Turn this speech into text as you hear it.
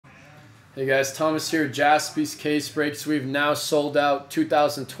Hey guys, Thomas here, Jaspy's Case Breaks. We've now sold out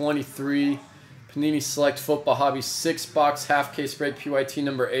 2023 Panini Select Football Hobby 6-box half case break PYT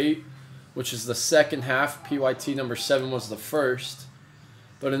number 8, which is the second half. PYT number 7 was the first.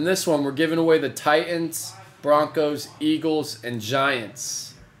 But in this one, we're giving away the Titans, Broncos, Eagles, and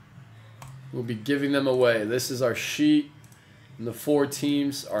Giants. We'll be giving them away. This is our sheet, and the 4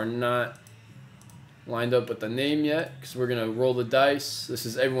 teams are not lined up with the name yet because we're gonna roll the dice. This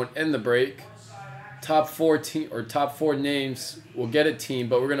is everyone in the break. Top 4 names will get a team,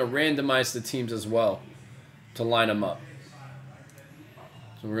 but we're gonna randomize the teams as well to line them up.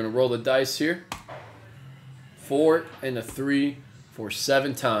 So we're gonna roll the dice here. 4 and a 3 for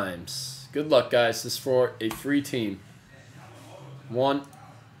 7 times. Good luck, guys. This is for a free team. 1,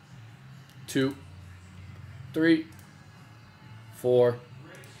 2, 3, 4,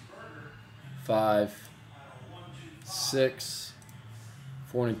 5, 6,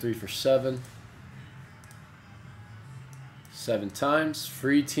 4 and 3 for 7. 7 times.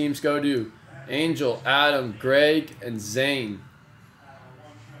 Free teams go to Angel, Adam, Greg, and Zane.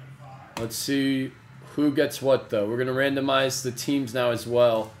 Let's see who gets what, though. We're going to randomize the teams now as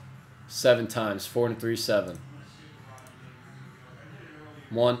well. 7 times. 4 and 3, 7.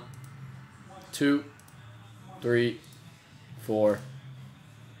 1, 2, 3, 4,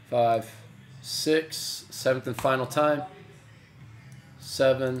 5, 6, 7th and final time.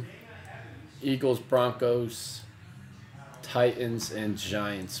 7, Eagles, Broncos, Titans, and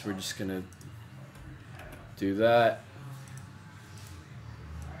Giants. We're just gonna do that.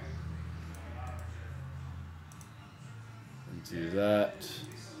 And do that.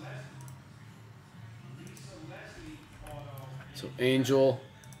 So Angel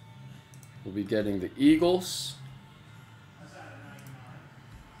will be getting the Eagles.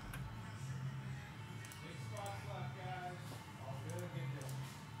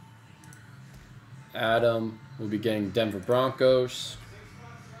 Adam will be getting Denver Broncos.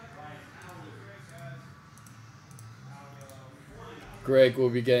 Greg will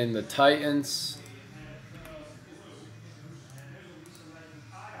be getting the Titans.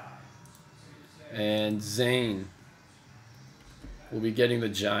 And Zane will be getting the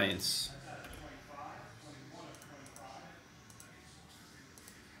Giants.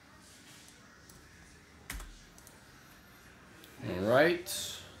 All right.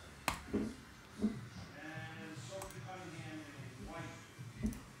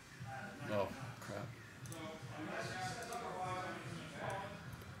 Oh, crap.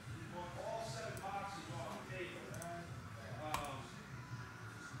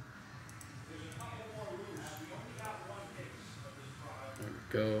 There we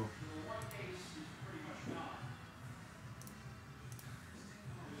go.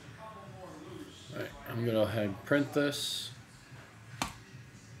 All right, I'm going to go ahead and print this.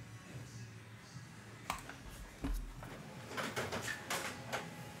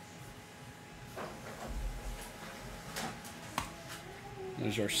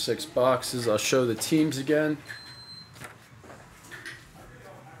 There's our 6 boxes. I'll show the teams again.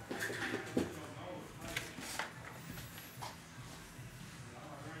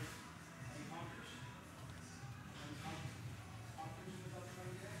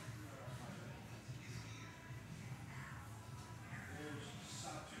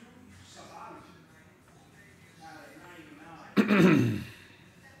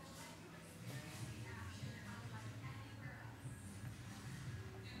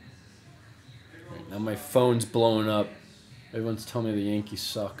 Now my phone's blowing up. Everyone's telling me the Yankees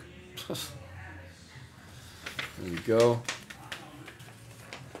suck. There we go.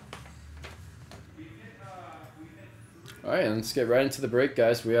 Alright, let's get right into the break,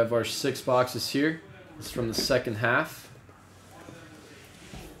 guys. We have our 6 boxes here. This is from the second half.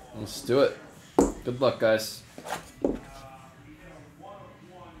 Let's do it. Good luck, guys.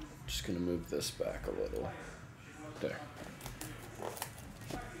 Just gonna move this back a little. There.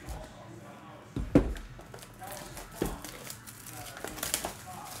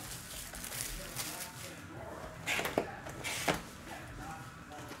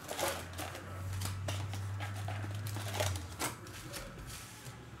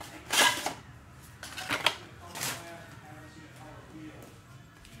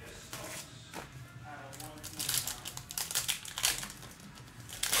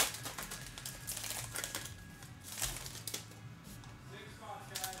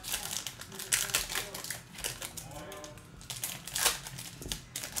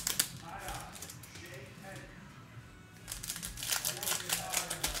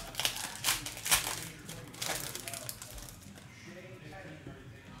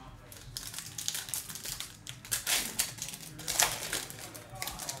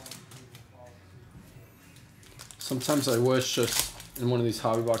 Sometimes I wish just in one of these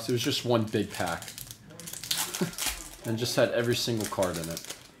hobby boxes it was just one big pack. And just had every single card in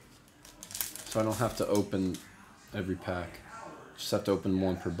it. So I don't have to open every pack. Just have to open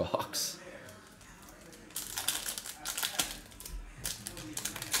one per box.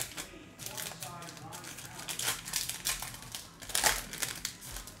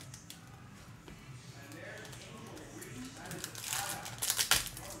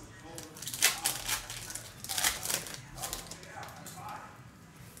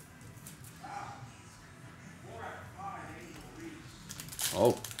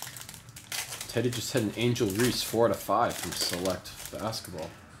 Oh, Teddy just had an Angel Reese 4 out of 5 from Select Basketball.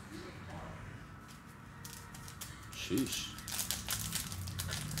 Sheesh.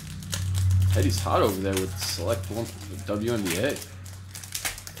 Teddy's hot over there with Select WNBA.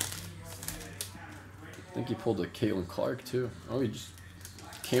 I think he pulled a Caitlin Clark too. Oh, he just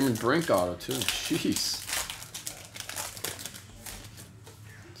Cameron Brink auto too. Jeez.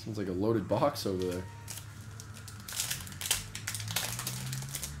 Sounds like a loaded box over there.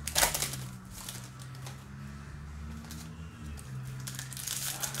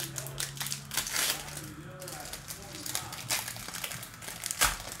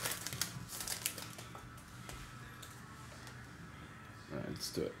 Alright,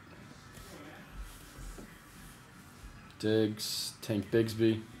 let's do it. Diggs, Tank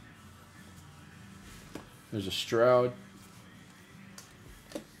Bigsby. There's a Stroud.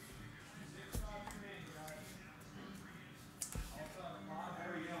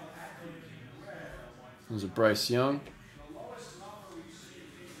 There's a Bryce Young.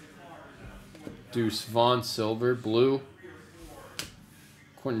 Deuce Vaughn, silver, blue.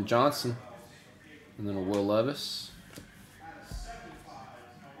 Quentin Johnson. And then a Will Levis.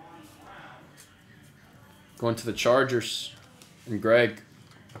 Going to the Chargers. And Greg.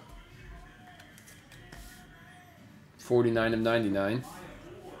 49 of 99.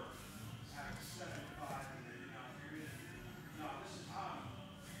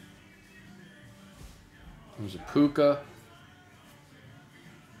 There's a Puka.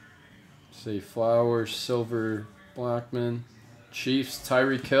 Say Flowers, Silver, Blackman. Chiefs,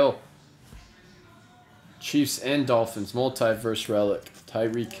 Tyreek Hill. Chiefs and Dolphins, multiverse relic.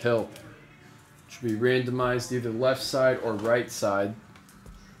 Tyreek Hill. Should be randomized either left side or right side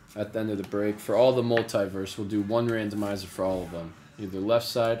at the end of the break. For all the multiverse, we'll do one randomizer for all of them. Either left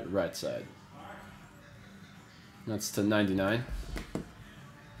side or right side. That's to 99.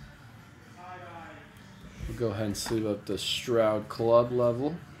 We'll go ahead and sleeve up the Stroud club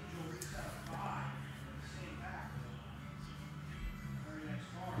level.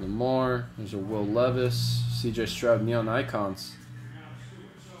 Lamar, there's a Will Levis, CJ Stroud Neon Icons.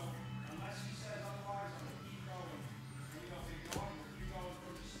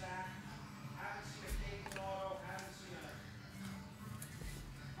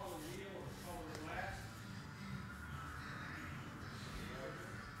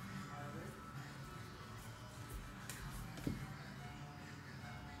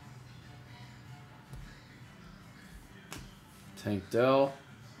 Tank Dell.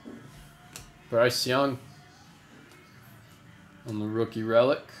 Bryce Young on the rookie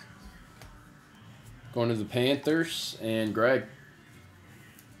relic. Going to the Panthers and Greg.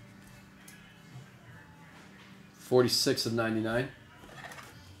 46 of 99.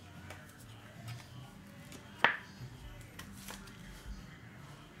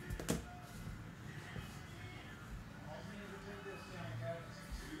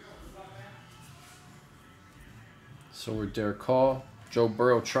 So we're Derek Hall, Joe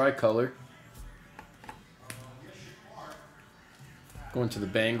Burrow tricolor. Going to the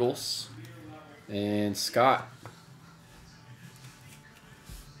Bengals. And Scott.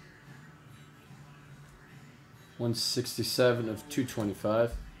 $167 of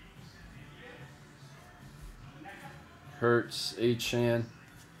 225. Hurts, Achan.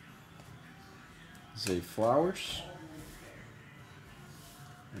 Zay Flowers.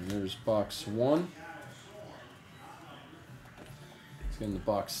 And there's box 1. Let's get into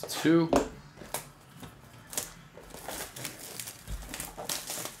box 2.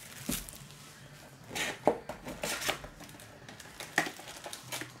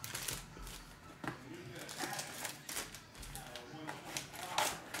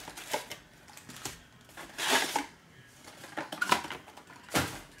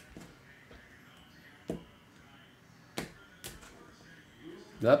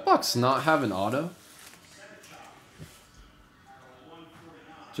 Did that box not have an auto?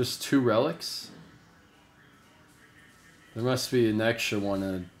 Just 2 relics? There must be an extra one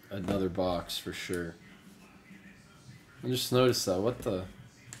in another box for sure. I just noticed that. What the?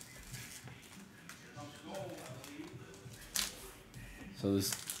 So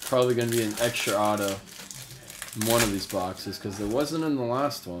there's probably going to be an extra auto in one of these boxes because there wasn't in the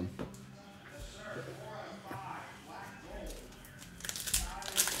last one.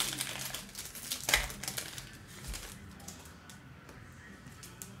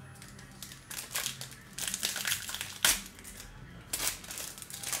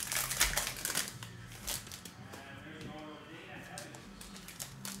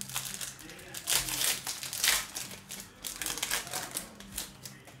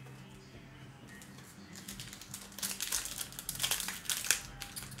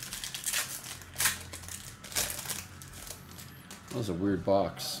 That was a weird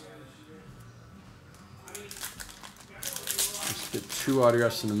box. Let's get 2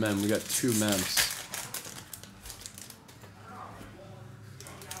 autographs in the mem. We got 2 mems.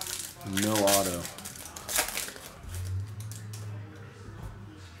 No auto. I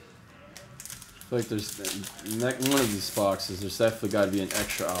feel like there's in one of these boxes. There's definitely got to be an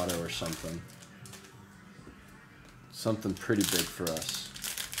extra auto or something. Something pretty big for us.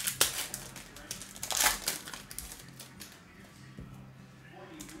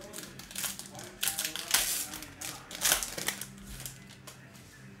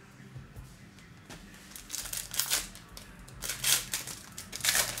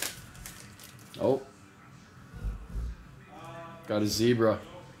 Oh, got a zebra.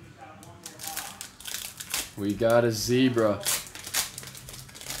 We got a zebra.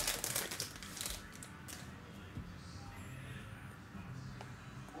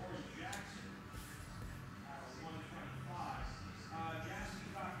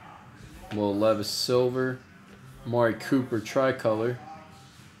 Will Levis silver. Amari Cooper tricolor.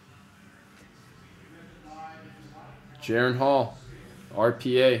 Jaron Hall,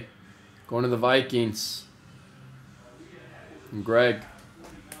 RPA. Going to the Vikings. And Greg.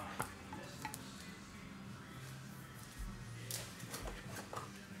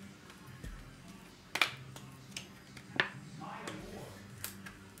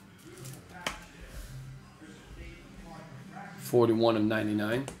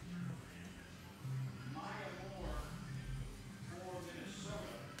 $41/99.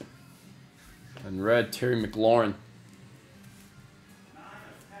 And red, Terry McLaurin.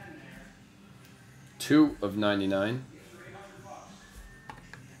 $2/99.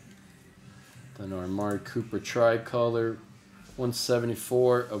 Then our Amari Cooper tricolor,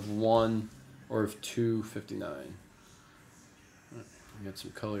 174/1 or of 259. We got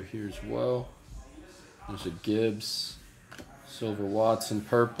some color here as well. There's a Gibbs, silver Watson,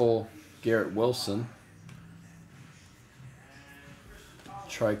 purple, Garrett Wilson,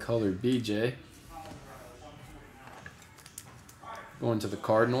 tricolor BJ. Going to the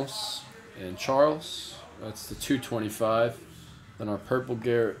Cardinals. And Charles, that's the 225. Then our purple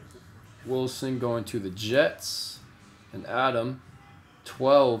Garrett Wilson going to the Jets. And Adam,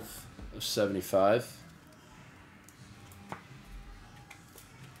 12/75.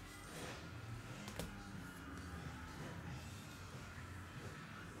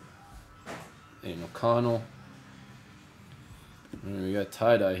 And O'Connell. And we got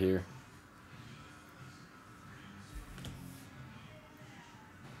tie-dye here.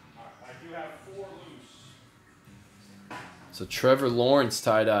 So Trevor Lawrence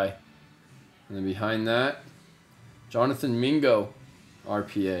tie-dye. And then behind that, Jonathan Mingo,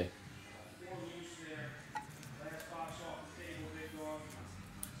 RPA.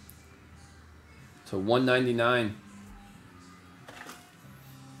 So 199.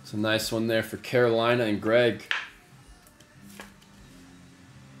 It's a nice one there for Carolina and Greg.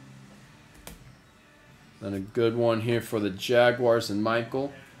 Then a good one here for the Jaguars and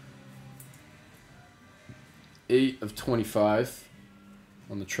Michael. 8/25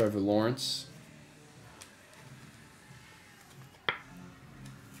 on the Trevor Lawrence.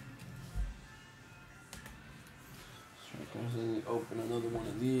 So it goes in, open another one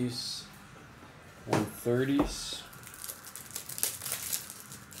of these. 130s.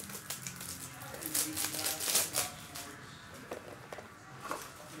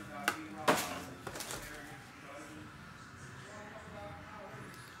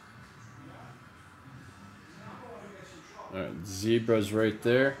 Alright, zebras right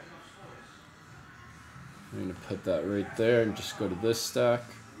there. I'm going to put that right there and just go to this stack.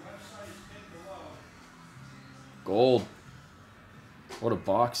 Gold. What a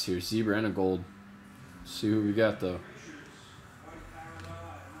box here. Zebra and a gold. Let's see who we got though.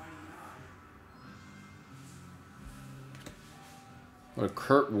 What a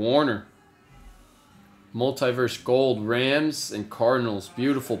Kurt Warner. Multiverse gold. Rams and Cardinals.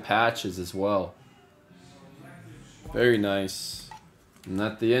 Beautiful patches as well. Very nice. And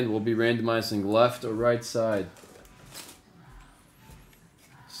at the end, we'll be randomizing left or right side.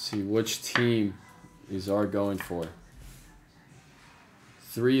 See which team these are going for.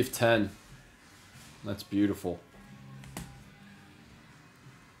 3 of 10. That's beautiful.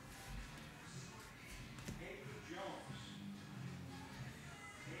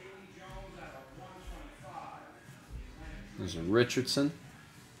 There's a Richardson.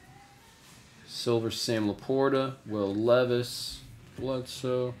 Silver Sam Laporta. Will Levis.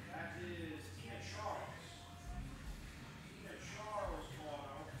 Bledsoe.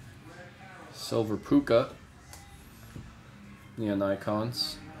 Silver Puka. Neon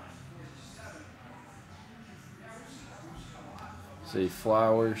Icons. Zay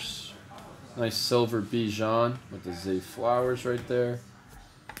Flowers. Nice silver Bijan with the Zay Flowers right there.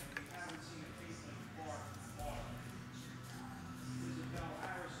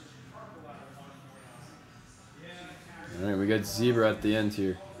 Alright, we got Zebra at the end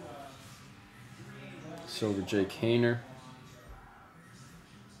here. Silver Jake Hayner.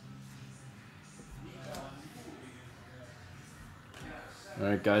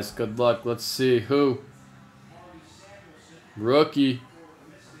 Alright guys, good luck. Let's see who. Rookie.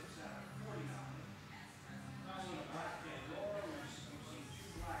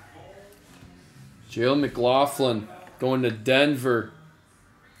 Jalen McLaughlin going to Denver.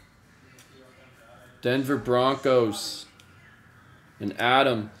 Denver Broncos. And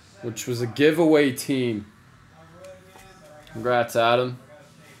Adam, which was a giveaway team. Congrats, Adam.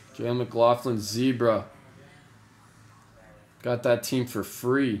 Jalen McLaughlin, Zebra. Got that team for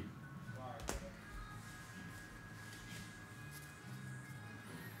free.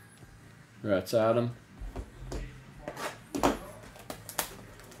 Congrats, Adam.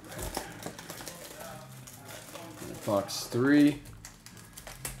 Box 3.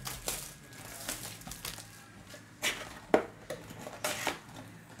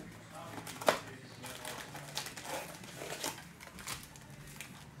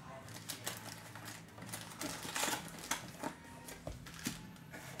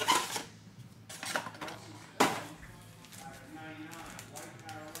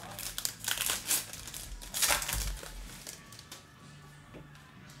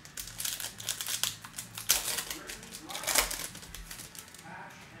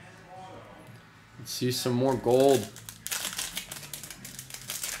 Let's see some more gold.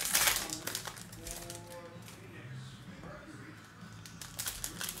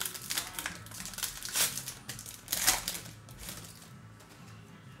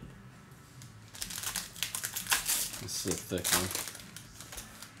 This is a thick one.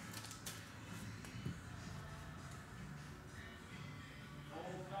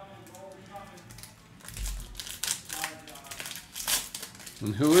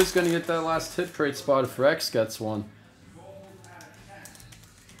 And who is going to get that last hit parade spot if Rex gets one?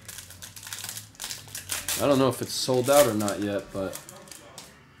 I don't know if it's sold out or not yet, but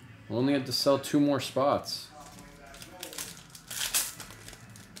we only had to sell 2 more spots.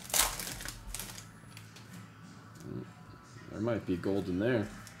 There might be gold in there.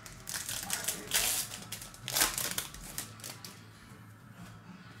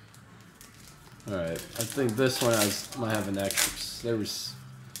 Alright, I think this one might have an extra. There was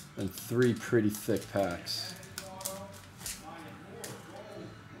 3 pretty thick packs.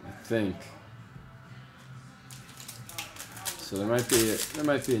 I think. So there might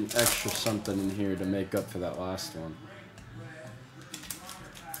be an extra something in here to make up for that last one.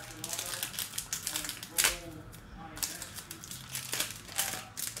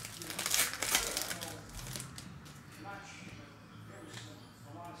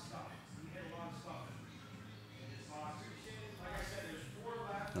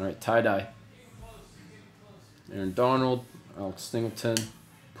 All right, tie-dye. Aaron Donald, Alex Singleton,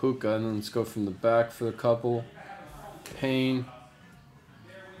 Puka, and then let's go from the back for the couple. Payne,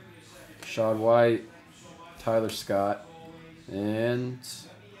 Shad White, Tyler Scott, and let's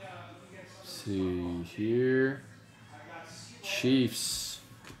see here, Chiefs,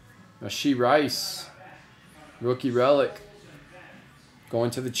 Rashee Rice, rookie relic,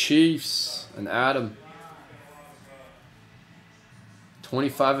 going to the Chiefs, and Adam.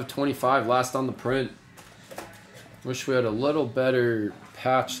 25 of 25, last on the print. Wish we had a little better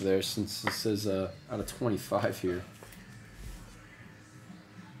patch there since this is out of 25 here.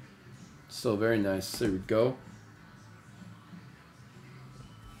 Still very nice. There we go.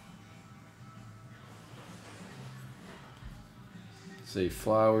 Zay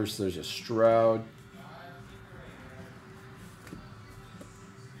Flowers, there's a Stroud.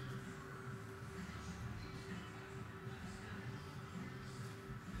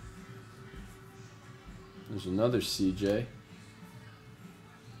 There's another CJ.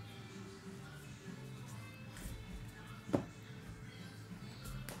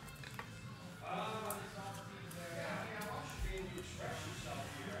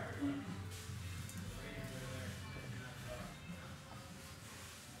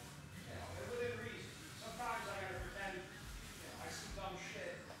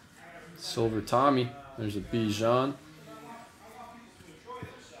 Silver Tommy. There's a Bijan.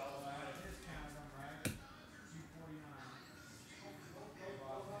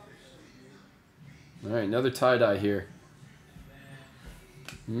 All right, another tie-dye here.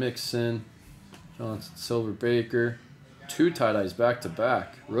 Mixon, Johnson, Silver Baker. 2 tie-dyes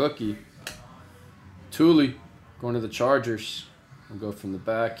back-to-back. Rookie. Thule going to the Chargers. We'll go from the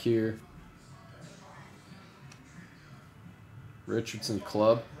back here. Richardson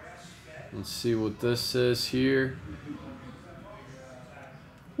Club. Let's see what this is here.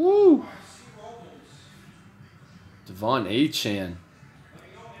 Woo! Devon Achane.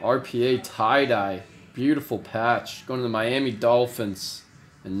 RPA tie-dye. Beautiful patch. Going to the Miami Dolphins.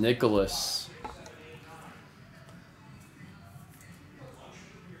 And Nicholas.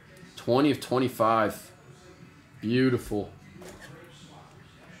 20 of 25. Beautiful.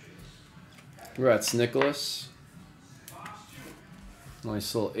 Congrats, Nicholas.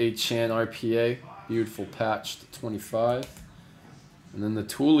 Nice little Achane RPA. Beautiful patch to 25. And then the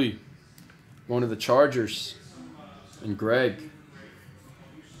Thule going to the Chargers. And Greg.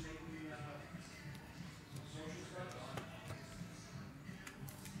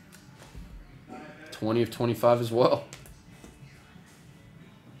 '20 of 25 as well.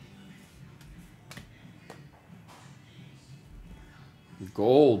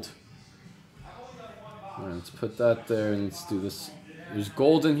 Gold. All right, let's put that there and let's do this. There's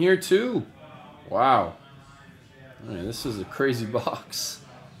gold in here too. Wow. All right, this is a crazy box.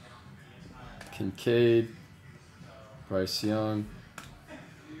 Kincaid. Bryce Young.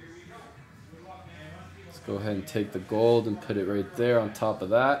 Let's go ahead and take the gold and put it right there on top of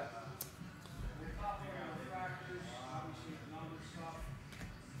that.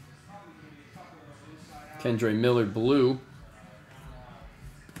 Kendre Miller blue.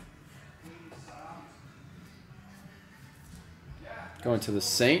 Going to the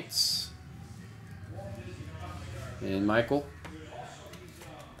Saints. And Michael.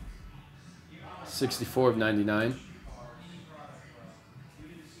 64 of 99.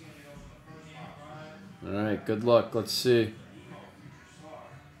 Alright, good luck. Let's see.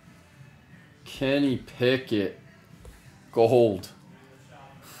 Kenny Pickett. Gold.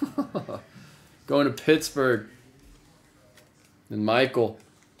 Going to Pittsburgh. And Michael.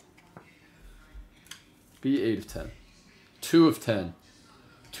 Be 8 of 10. 2 of 10.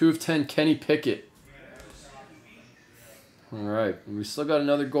 2 of 10, Kenny Pickett. Alright, we still got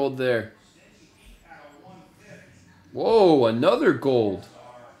another gold there. Whoa, another gold.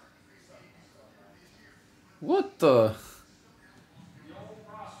 What the?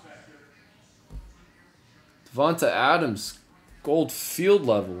 Devonta Adams, gold field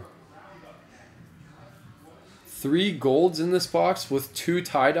level. 3 golds in this box with 2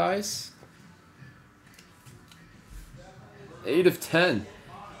 tie-dyes. 8 of 10.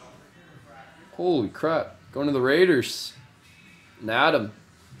 Holy crap. Going to the Raiders. And Adam.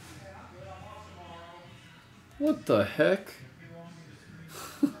 What the heck?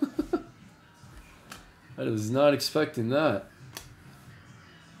 I was not expecting that.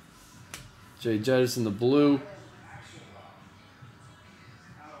 Jay Jettis in the blue.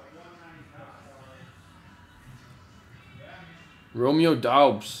 Romeo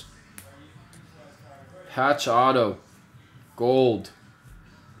Doubs. Patch auto. Gold.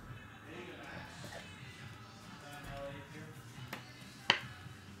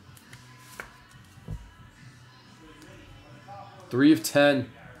 Three of 10.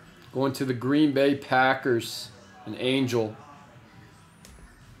 Going to the Green Bay Packers. An Angel.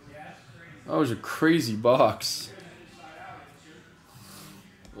 That was a crazy box.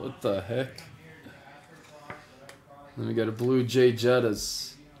 What the heck? Then we got a blue Jay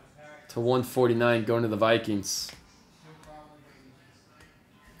Jettas to 149 going to the Vikings.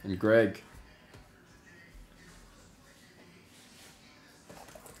 And Greg.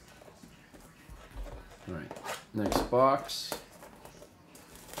 All right, next box.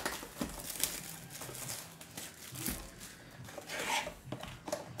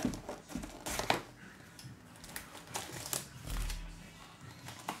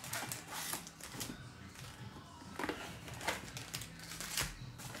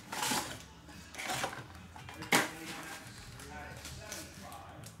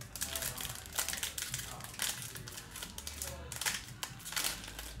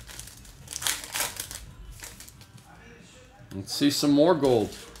 Let's see some more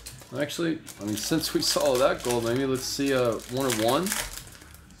gold. Actually, I mean, since we saw that gold, maybe let's see a 1 of 1.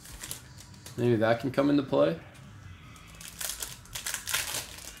 Maybe that can come into play.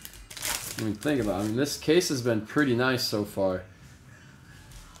 I mean, think about it. I mean, this case has been pretty nice so far.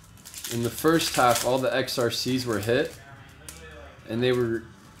 In the first half, all the XRCs were hit, and they were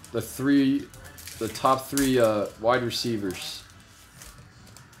the top three wide receivers.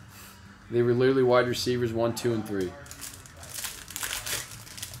 They were literally wide receivers 1, 2, and 3.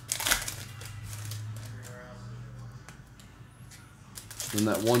 And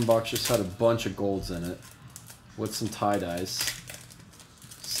that one box just had a bunch of golds in it with some tie-dyes.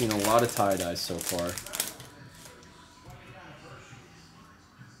 Seen a lot of tie-dyes so far.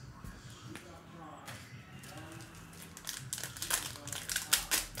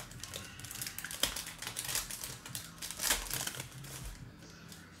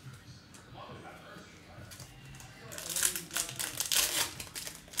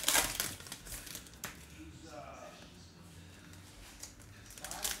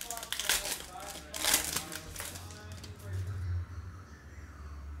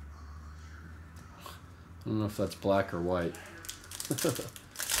 I don't know if that's black or white.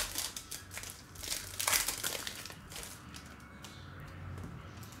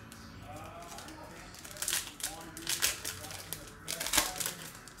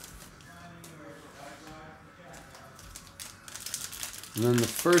 And then the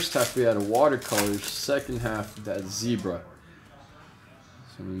first half we had a watercolors, second half that zebra.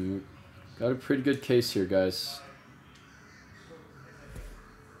 So we got a pretty good case here, guys.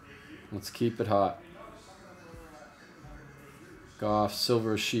 Let's keep it hot. Goff,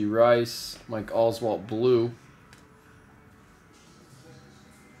 silver, She Rice, Mike Oswalt, blue.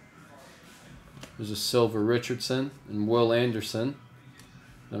 There's a silver Richardson and Will Anderson.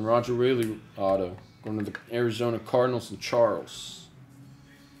 Then Roger Raley auto. Going to the Arizona Cardinals and Charles.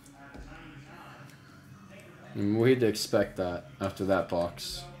 And we had to expect that after that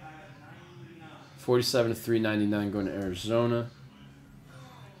box. 47 to 399 going to Arizona.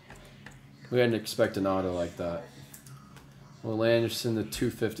 We hadn't expect an auto like that. Will Anderson to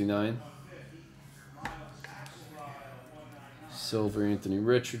 259. Silver Anthony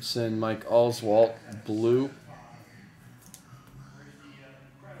Richardson. Mike Oswalt, blue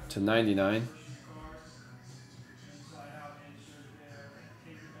to 99.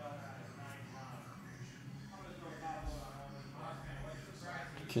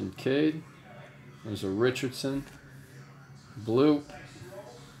 Kincaid. There's a Richardson. Blue.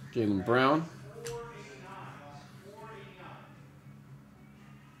 Jaylen Brown.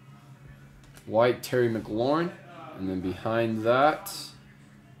 White, Terry McLaurin. And then behind that,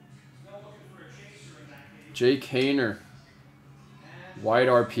 Jake Hayner. White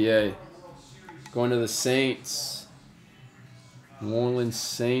RPA. Going to the Saints. New Orleans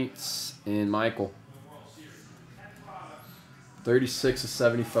Saints and Michael. 36 of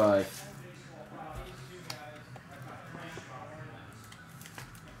 75.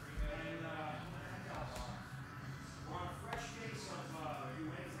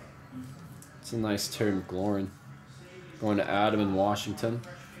 It's a nice Terry McLaurin. Going to Adam in Washington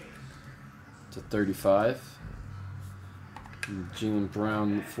to 35. And Jaylen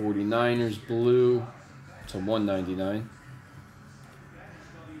Brown, 49ers, blue to 199.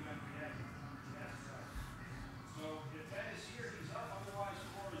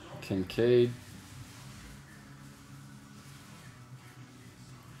 Kincaid.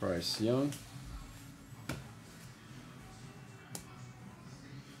 Bryce Young.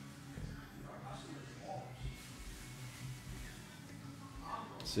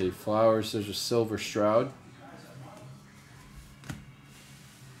 See, Flowers, there's a silver Stroud.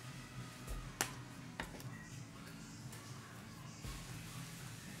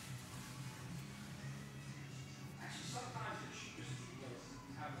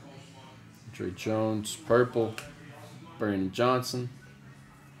 Dre Jones, purple. Brandon Johnson.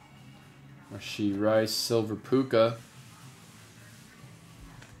 She Rice, silver Puka.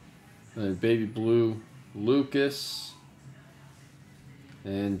 And then baby blue Lucas.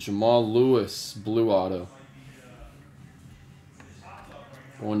 And Jamal Lewis, blue auto.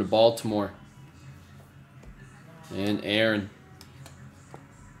 Going to Baltimore. And Aaron.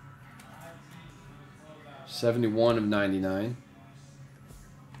 71 of 99.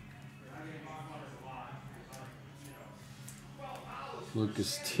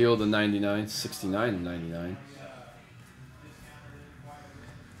 Lucas Teal to 99. 69 of 99.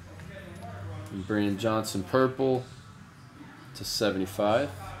 And Brandon Johnson, purple to 75.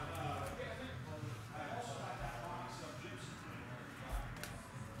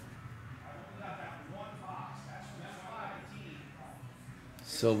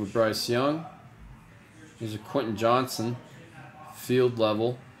 Silver Bryce Young. Here's a Quentin Johnson, field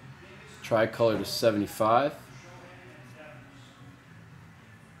level, tricolor to 75.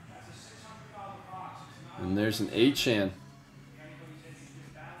 And there's an Achan.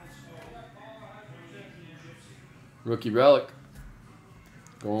 Rookie relic.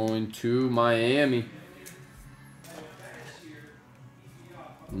 Going to Miami.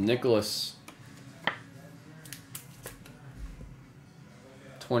 Nicholas.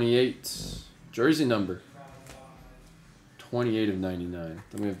 28. Jersey number. 28 of 99.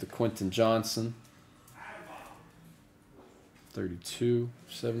 Then we have the Quentin Johnson. 32.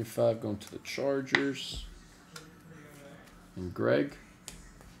 75 going to the Chargers. And Greg.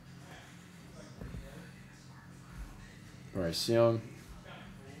 Bryce Young.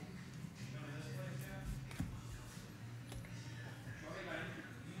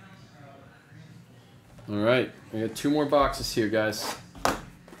 All right, we got 2 more boxes here, guys.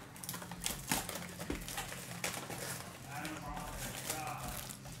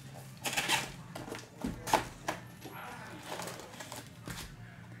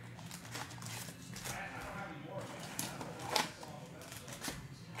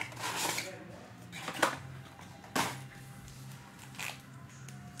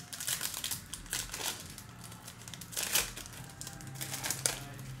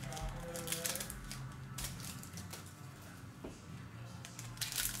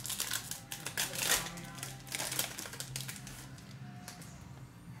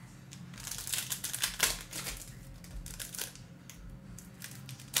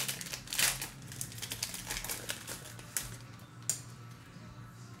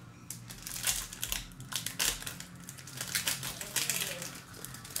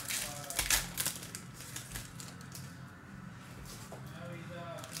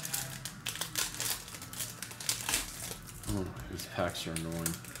 Oh, these packs are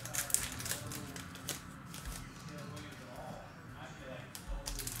annoying.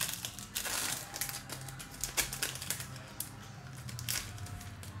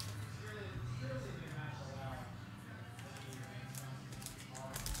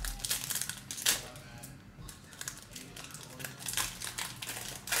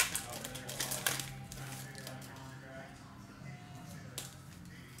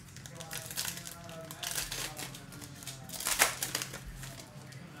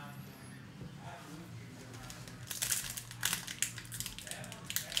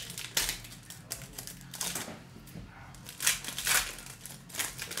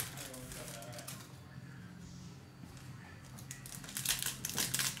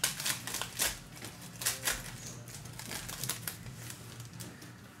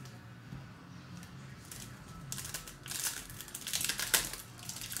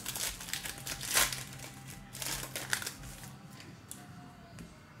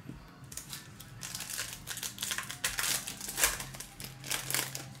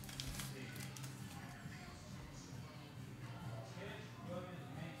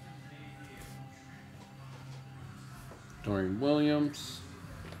 Dorian Williams,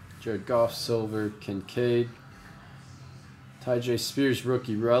 Jared Goff, Silver, Kincaid, Ty J. Spears,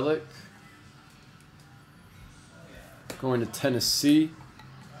 rookie relic. Going to Tennessee,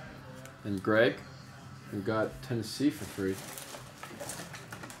 and Greg, who got Tennessee for free.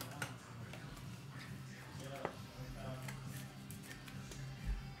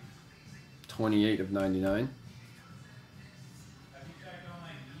 $28 of 99.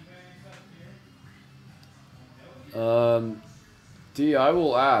 D, I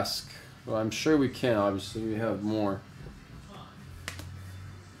will ask. Well, I'm sure we can. Obviously, we have more.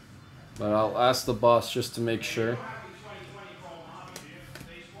 But I'll ask the boss just to make sure.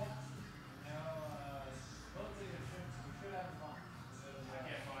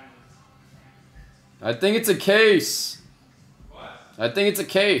 I think it's a case. I think it's a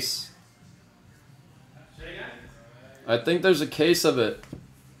case. I think there's a case of it.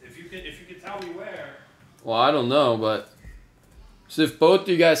 If you can tell me where. Well, I don't know, but so if both of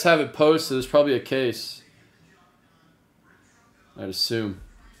you guys have it posted, there's probably a case. I'd assume.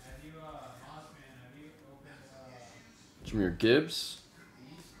 Jameer Gibbs.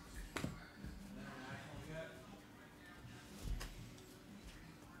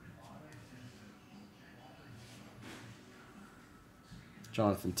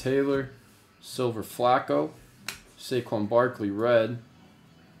 Jonathan Taylor. Silver Flacco. Saquon Barkley red.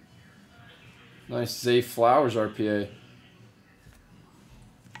 Nice Zay Flowers RPA.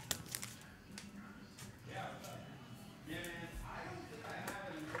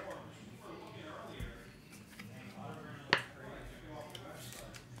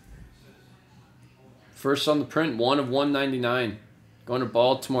 First on the print, 1 of 199. Going to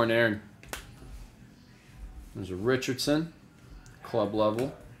Baltimore and Aaron. There's a Richardson, club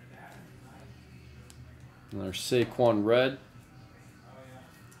level. Another Saquon red.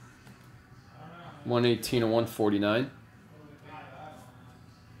 118 of 149.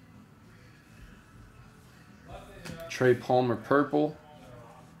 Trey Palmer purple.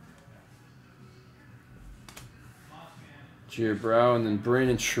 Jair Brow, and then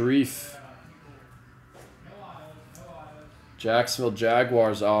Brandon Sharif. Jacksonville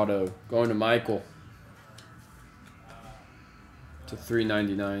Jaguars auto going to Michael to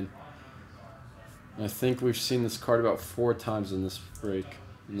 $3.99. I think we've seen this card about 4 times in this break,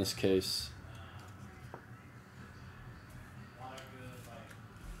 in this case.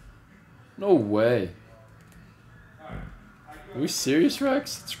 No way. Are we serious,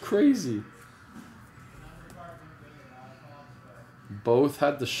 Rex? It's crazy. Both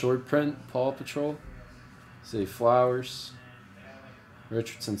had the short print Paw Patrol. Zay Flowers.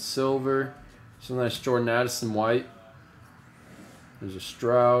 Richardson Silver. Some nice Jordan Addison White. There's a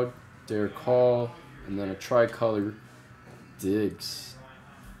Stroud. Derek Hall. And then a tricolor Diggs.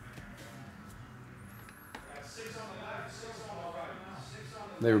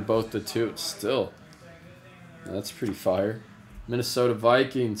 They were both the 2. Still. That's pretty fire. Minnesota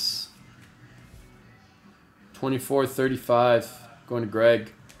Vikings. 24-35. Going to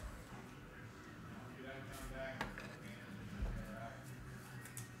Greg.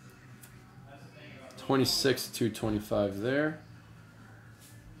 $26,225 there.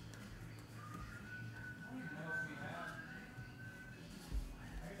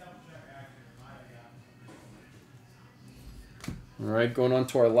 All right, going on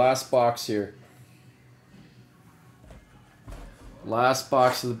to our last box here. Last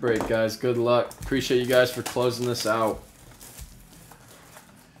box of the break, guys. Good luck. Appreciate you guys for closing this out.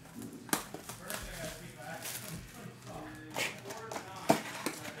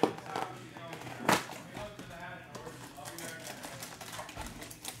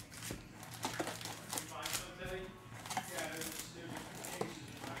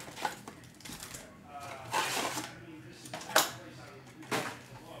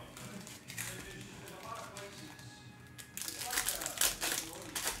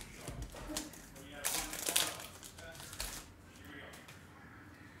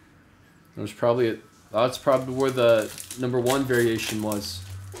 There's probably that's probably where the #1 variation was.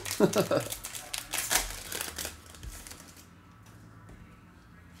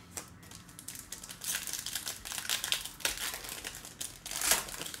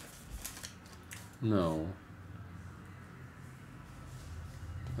 No.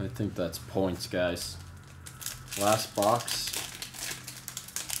 I think that's points, guys. Last box.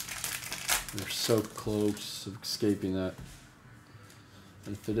 We're so close of escaping that.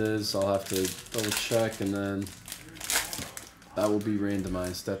 And if it is, I'll have to double check, and then that will be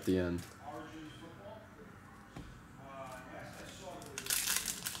randomized at the end.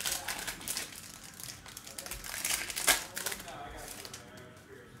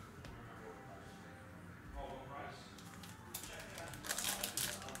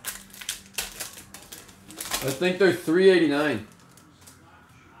 I think they're $3.89.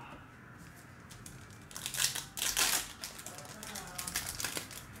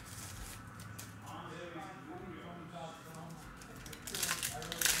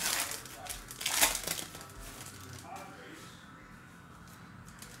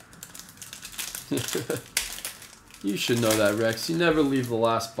 You should know that, Rex. You never leave the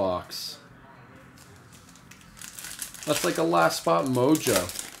last box. That's like a last spot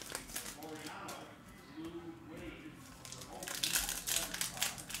mojo.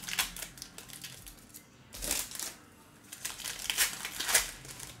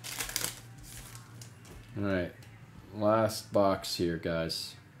 Alright. Last box here,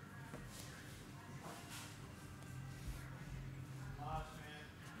 guys.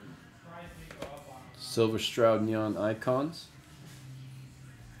 Silver Stroud Neon Icons.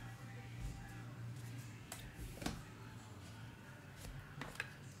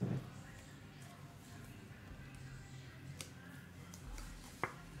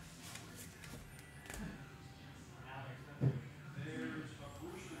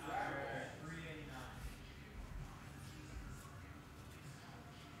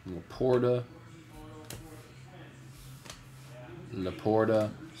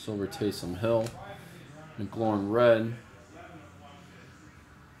 Laporta, Silver Taysom Hill, McLaurin Red.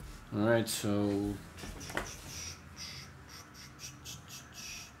 Alright, so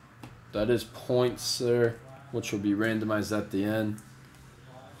that is points there, which will be randomized at the end.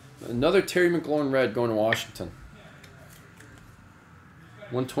 Another Terry McLaurin Red going to Washington.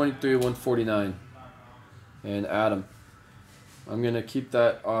 123, 149. And Adam. I'm going to keep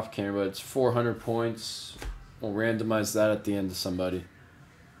that off camera, but it's 400 points. We'll randomize that at the end to somebody.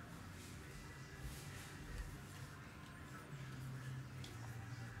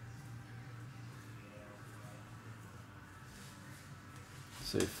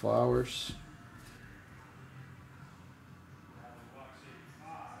 Say Flowers.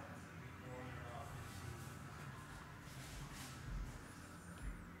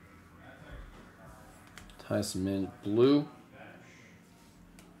 Heisman blue.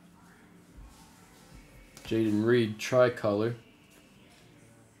 Jaden Reed tricolor.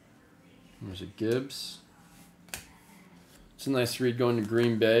 There's a Gibbs. It's a nice read going to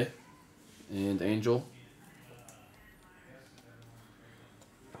Green Bay and Angel.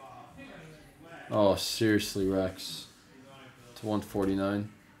 Oh, seriously, Rex. To 149.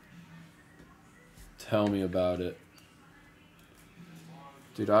 Tell me about it.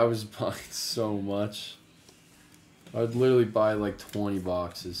 Dude, I was buying so much. I'd literally buy like 20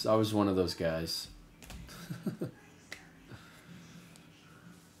 boxes. I was one of those guys.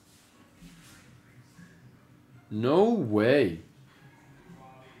 No way.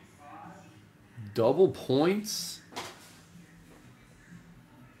 Double points?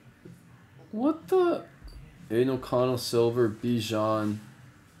 What the? Aiden O'Connell, silver, Bijan.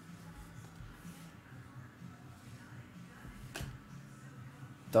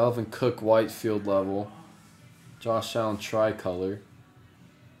 Dalvin Cook, Whitefield level. Josh Allen, tricolor.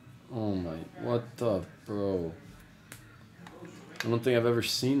 Oh my, what the, bro? I don't think I've ever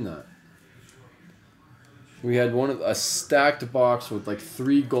seen that. We had a stacked box with like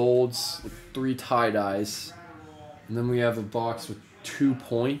 3 golds, 3 tie-dyes. And then we have a box with 2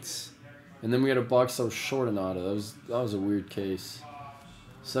 points. And then we had a box that was short an auto. That was a weird case.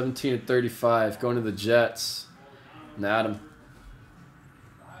 17 at 35, going to the Jets. And Adam.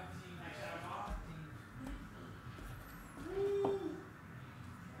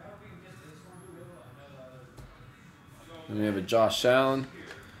 And we have a Josh Allen.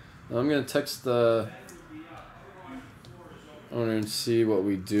 I'm going to text the owner and see what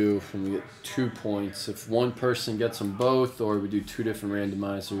we do when we get 2 points. If one person gets them both, or we do 2 different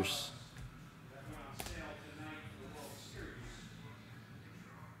randomizers.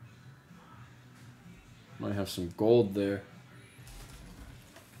 Might have some gold there.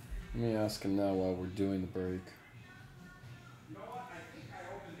 Let me ask him now while we're doing the break. You know what? I think I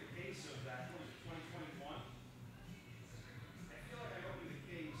opened the case of that. What was it, 2021? I feel like I opened the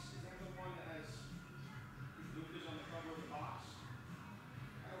case. Is that the one that has Lucas on the cover of the box?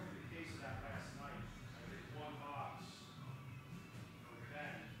 I opened the case of that last night. I did 1 box with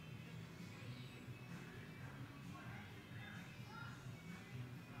Ben.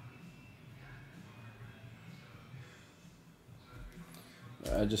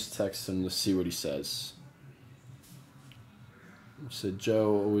 I just text him to see what he says. He said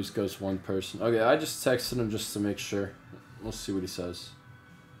Joe always goes one person. Okay, I just texted him just to make sure. We'll see what he says.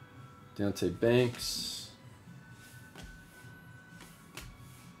 Deontay Banks.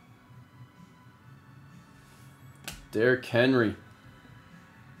 Derrick Henry.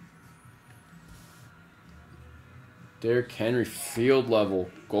 Derrick Henry, field level,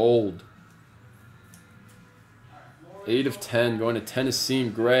 gold. 8 of 10, going to Tennessee.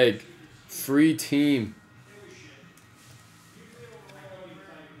 Greg, free team.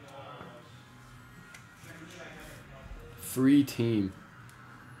 Free team.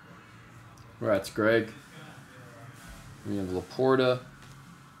 Congrats, Greg. We have Laporta,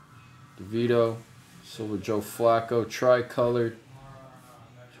 DeVito, Silver Joe Flacco, tricolored,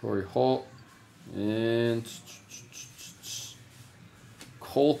 Torrey Holt, and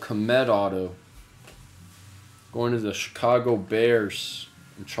Cole Kmet auto. Going to the Chicago Bears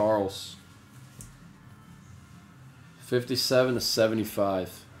and Charles. 57 to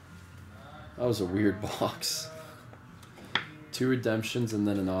 75. That was a weird box. 2 redemptions and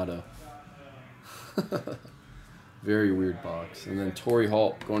then an auto. Very weird box. And then Torrey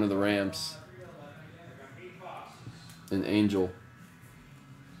Holt going to the Rams. And Angel.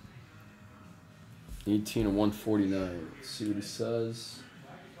 18 to 149. Let's see what he says.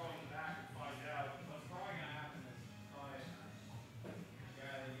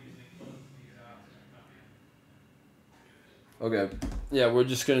 Okay. Yeah, we're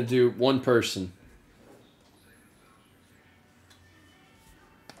just going to do one person.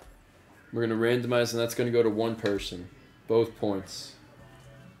 We're going to randomize, and that's going to go to one person. Both points.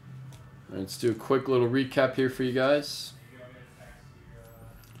 All right, let's do a quick little recap here for you guys.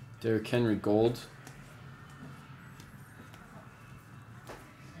 Derrick Henry, gold.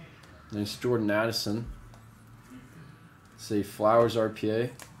 Nice Jordan Addison. Say Flowers RPA.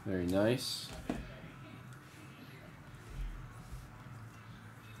 Very nice.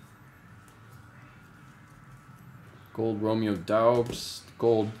 Gold Romeo Doubs.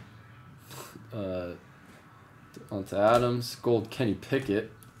 Gold onto Adams. Gold Kenny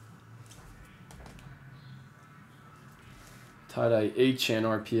Pickett. Tie-dye Achan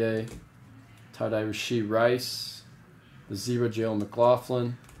RPA. Tie-dye Rashee Rice. The Zero Jalen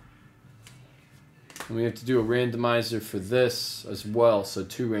McLaughlin. And we have to do a randomizer for this as well. So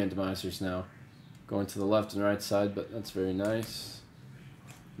 2 randomizers now. going to the left and right side, but that's very nice.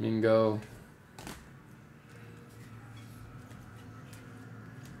 Mingo.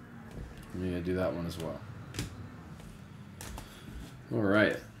 I'm going to do that one as well. All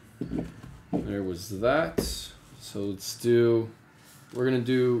right. There was that. So let's do, we're going to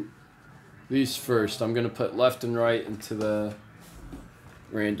do these first. I'm going to put left and right into the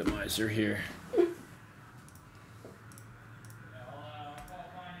randomizer here.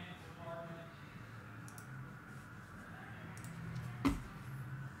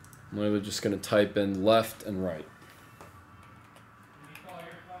 I'm literally just going to type in left and right.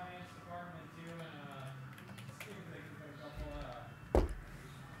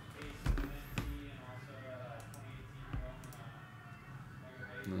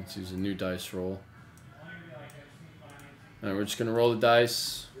 Let's use a new dice roll. Alright, we're just going to roll the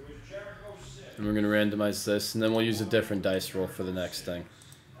dice. And we're going to randomize this. And then we'll use a different dice roll for the next thing.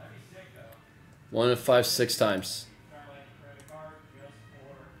 1 of 5, 6 times.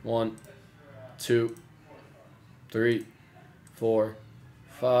 1, 2, 3, 4,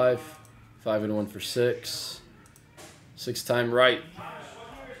 5. 5 and 1 for 6. 6 time right.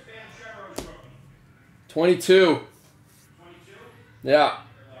 22. Yeah.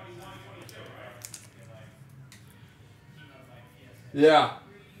 Yeah.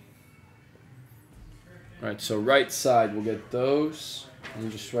 All right, so right side, we'll get those. Let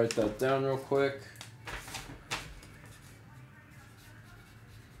me just write that down real quick.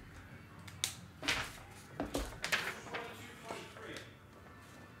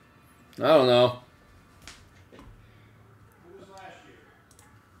 I don't know.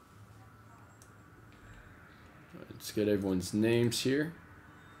 Let's get everyone's names here.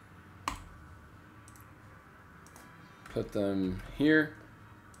 Put them here.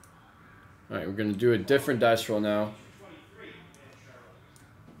 All right, we're going to do a different dice roll now.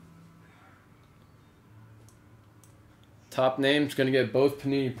 Top name's going to get both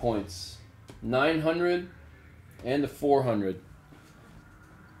Panini points. 900 and a 400.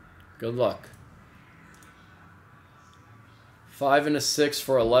 Good luck. 5 and a 6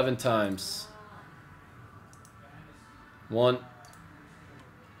 for 11 times. 1,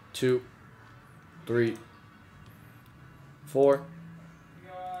 2, 3, 4,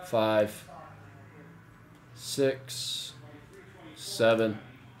 5, 6, 7,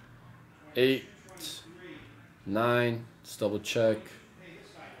 8, 9. Let's double check.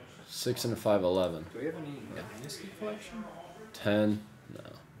 6 and a 5, 11. Do we have any Dynasty collection? 10. No.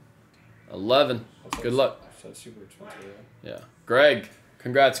 11. Good luck. That's super expensive. Yeah. Greg.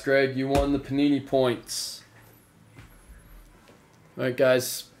 Congrats, Greg. You won the Panini points. All right,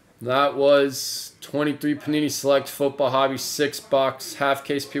 guys. That was 23 Panini Select Football Hobby 6 box half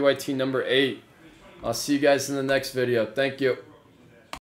case PYT number 8. I'll see you guys in the next video. Thank you.